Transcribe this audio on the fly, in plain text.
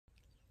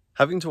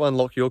Having to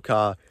unlock your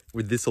car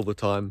with this all the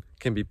time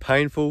can be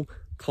painful,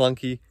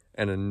 clunky,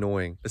 and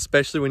annoying,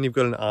 especially when you've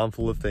got an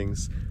armful of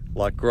things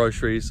like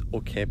groceries or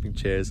camping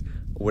chairs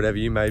or whatever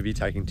you may be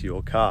taking to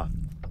your car.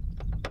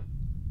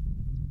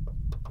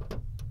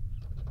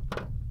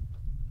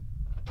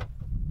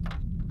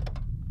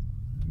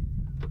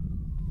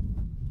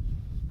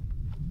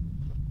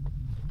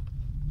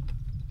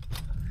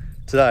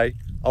 Today,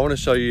 I want to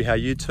show you how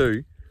you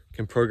too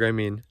can program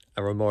in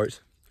a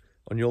remote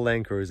on your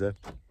Landcruiser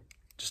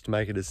just to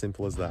make it as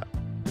simple as that.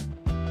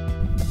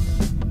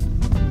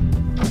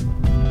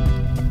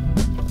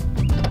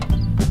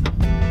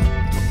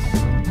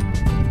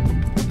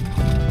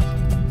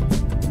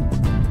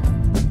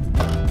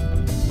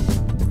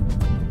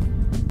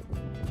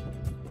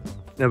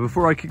 Now,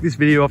 before I kick this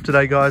video off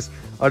today, guys,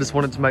 I just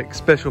wanted to make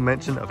special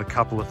mention of a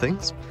couple of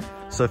things.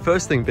 So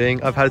first thing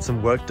being, I've had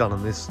some work done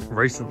on this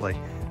recently,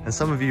 and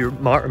some of you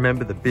might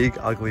remember the big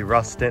ugly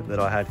rust dent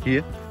that I had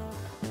here.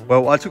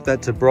 Well, I took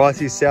that to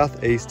Bryce's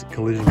Southeast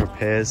Collision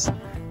Repairs,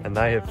 and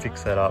they have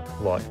fixed that up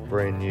like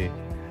brand new.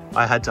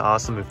 I had to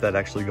ask them if they'd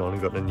actually gone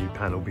and got a new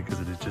panel because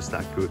it is just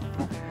that good.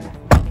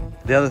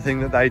 The other thing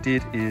that they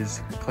did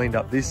is cleaned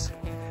up this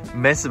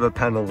mess of a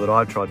panel that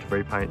I tried to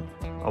repaint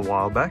a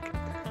while back.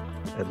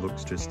 It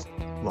looks just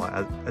like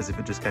as if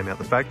it just came out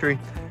the factory.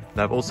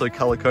 They've also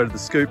color coded the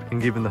scoop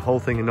and given the whole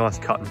thing a nice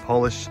cut and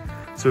polish.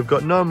 So we've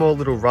got no more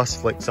little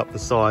rust flecks up the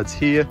sides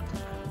here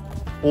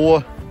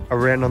or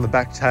around on the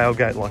back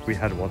tailgate like we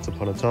had once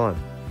upon a time.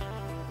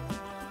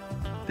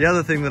 The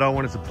other thing that I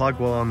wanted to plug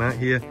while I'm out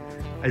here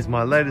is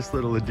my latest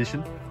little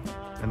addition,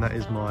 and that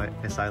is my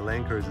SA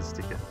Landcruiser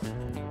sticker.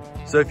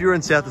 So if you're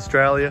in South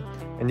Australia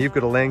and you've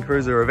got a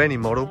Landcruiser of any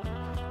model,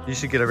 you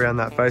should get around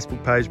that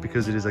Facebook page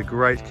because it is a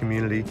great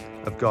community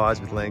of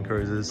guys with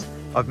Landcruisers.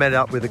 I've met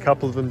up with a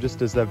couple of them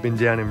just as they've been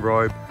down in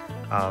Robe,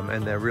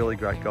 and they're really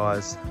great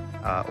guys,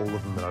 all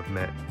of them that I've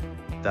met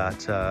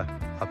that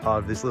are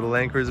part of this little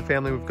Landcruiser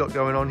family we've got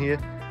going on here.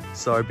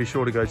 So be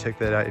sure to go check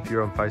that out if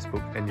you're on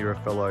Facebook and you're a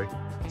fellow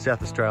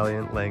South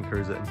Australian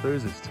Landcruiser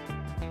enthusiast.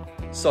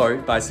 So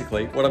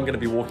basically what I'm going to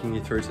be walking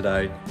you through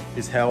today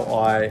is how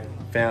I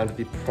found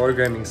the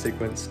programming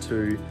sequence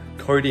to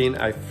code in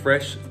a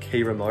fresh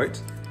key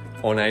remote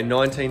on a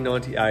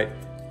 1998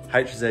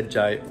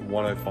 HZJ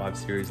 105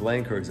 series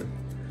Landcruiser.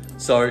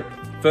 So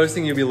first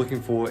thing you'll be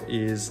looking for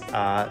is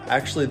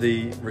actually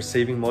the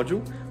receiving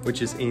module,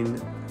 which is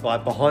in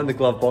like behind the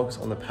glove box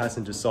on the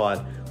passenger side.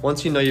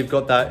 Once you know you've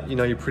got that, you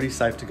know you're pretty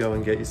safe to go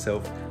and get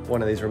yourself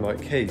one of these remote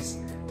keys.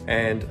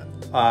 And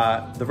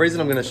the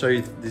reason I'm going to show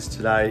you this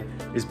today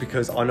is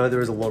because I know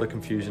there is a lot of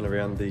confusion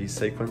around the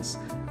sequence,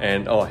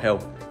 and oh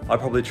hell, I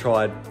probably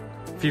tried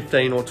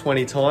 15 or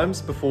 20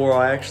 times before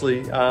I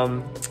actually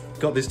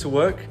got this to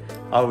work.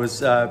 I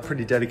was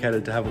pretty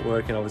dedicated to have it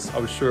work, and I was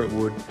sure it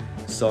would.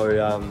 So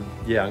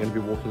yeah, I'm going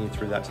to be walking you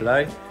through that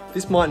today.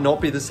 This might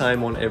not be the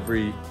same on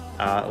every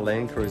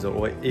Landcruiser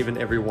or even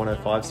every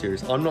 105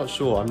 series. I'm not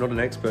sure, I'm not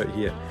an expert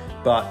here,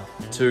 but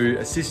to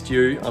assist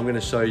you, I'm going to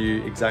show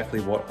you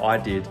exactly what I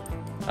did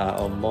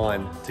on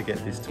mine to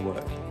get this to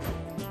work.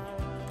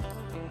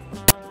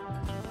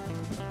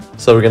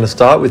 So we're going to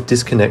start with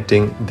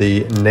disconnecting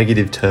the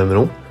negative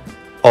terminal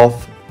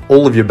off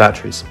all of your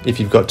batteries. If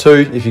you've got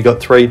 2, if you've got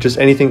 3, just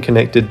anything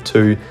connected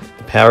to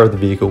the power of the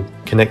vehicle,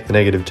 connect the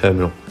negative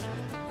terminal.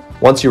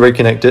 Once you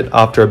reconnect it,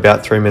 after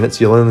about 3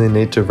 minutes, you'll only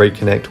need to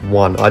reconnect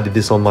 1. I did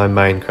this on my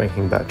main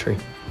cranking battery.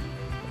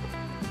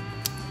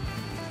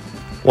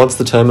 Once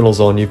the terminal's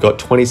on, you've got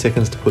 20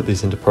 seconds to put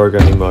this into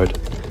programming mode.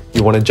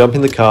 You want to jump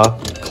in the car,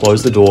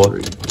 close the door,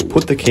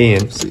 put the key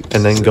in,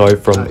 and then go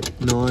from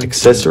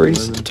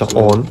accessories to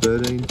on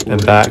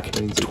and back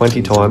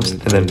 20 times,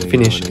 and then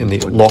finish in the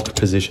lock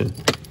position.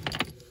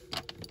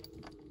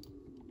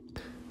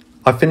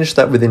 I finished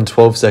that within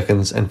 12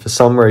 seconds, and for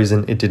some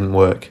reason it didn't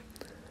work.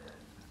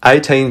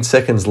 18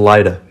 seconds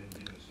later,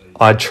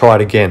 I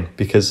tried again,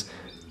 because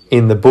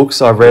in the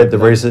books I read, the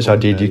research I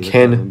did, you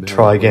can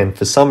try again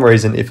for some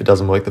reason if it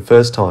doesn't work the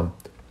first time.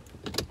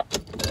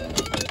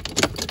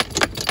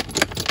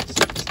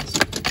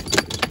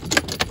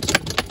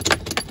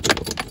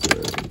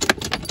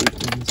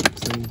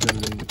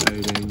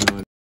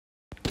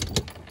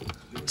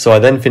 So I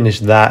then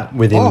finished that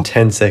within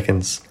 10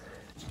 seconds,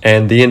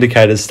 and the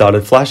indicators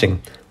started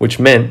flashing, which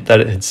meant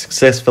that it had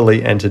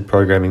successfully entered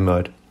programming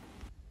mode.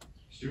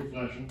 Still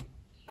flashing.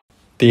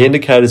 The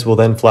indicators will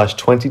then flash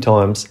 20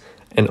 times,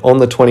 and on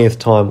the 20th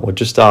time or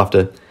just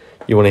after,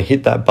 you want to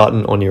hit that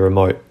button on your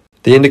remote.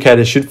 The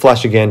indicator should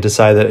flash again to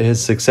say that it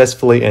has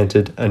successfully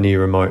entered a new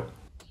remote.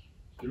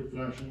 Still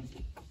flashing.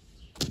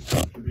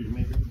 Should be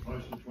moving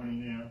close to 20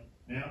 now.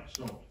 Now it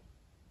stopped.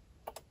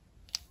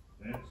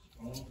 That's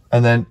on.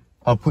 And then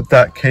I'll put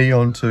that key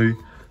onto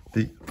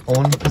the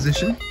on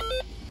position.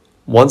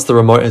 Once the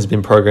remote has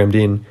been programmed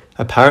in,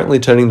 apparently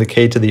turning the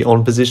key to the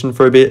on position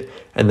for a bit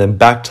and then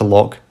back to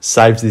lock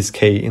saves this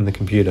key in the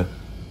computer.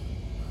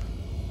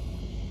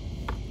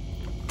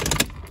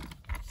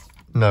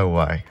 No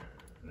way.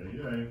 There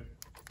you go.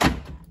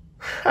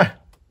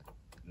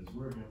 It's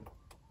working.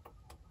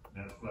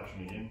 Now it's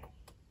flashing again.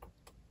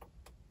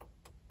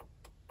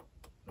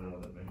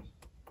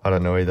 I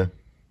don't know either.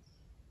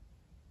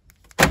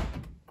 I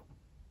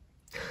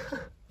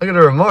got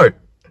a remote.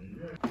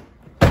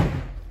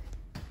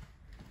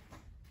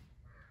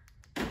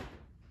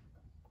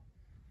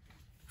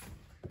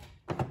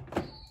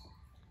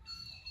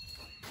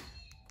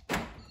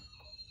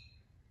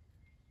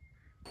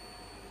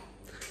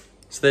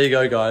 So there you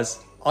go, guys.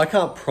 I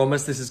can't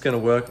promise this is going to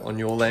work on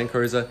your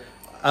Landcruiser.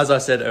 As I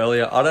said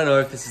earlier, I don't know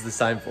if this is the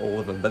same for all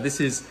of them, but this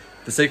is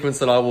the sequence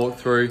that I walked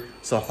through.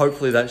 So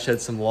hopefully that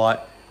sheds some light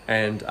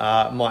and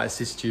might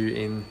assist you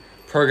in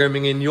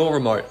programming in your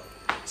remote.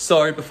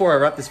 So before I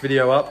wrap this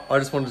video up, I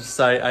just wanted to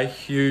say a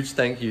huge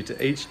thank you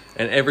to each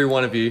and every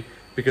one of you,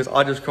 because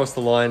I just crossed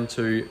the line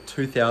to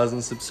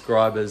 2,000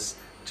 subscribers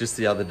just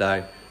the other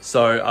day.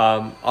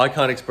 So I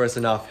can't express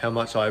enough how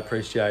much I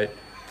appreciate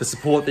the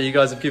support that you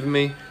guys have given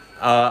me.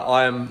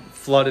 I am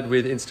flooded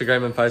with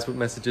Instagram and Facebook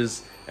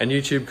messages and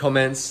YouTube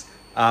comments,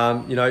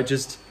 you know,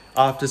 just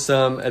after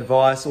some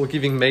advice or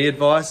giving me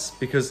advice,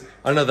 because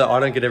I know that I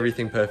don't get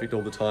everything perfect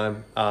all the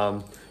time.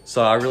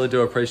 So I really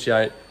do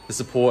appreciate the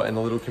support and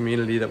the little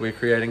community that we're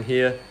creating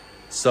here.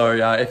 So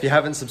if you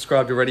haven't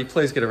subscribed already,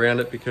 please get around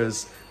it,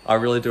 because I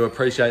really do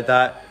appreciate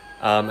that.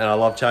 And I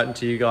love chatting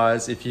to you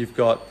guys. If you've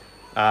got,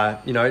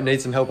 you know,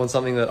 need some help on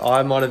something that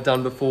I might have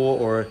done before,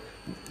 or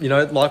you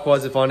know,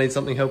 likewise, if I need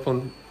something help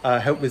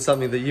with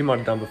something that you might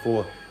have done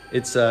before,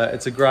 it's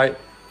a great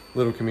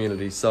little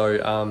community.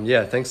 So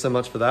yeah, thanks so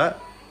much for that.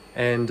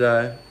 And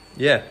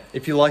yeah,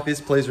 if you like this,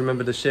 please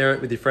remember to share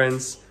it with your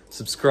friends,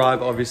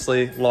 subscribe,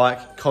 obviously,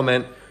 like,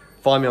 comment,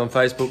 find me on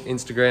Facebook,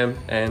 Instagram,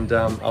 and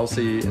I'll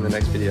see you in the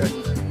next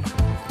video.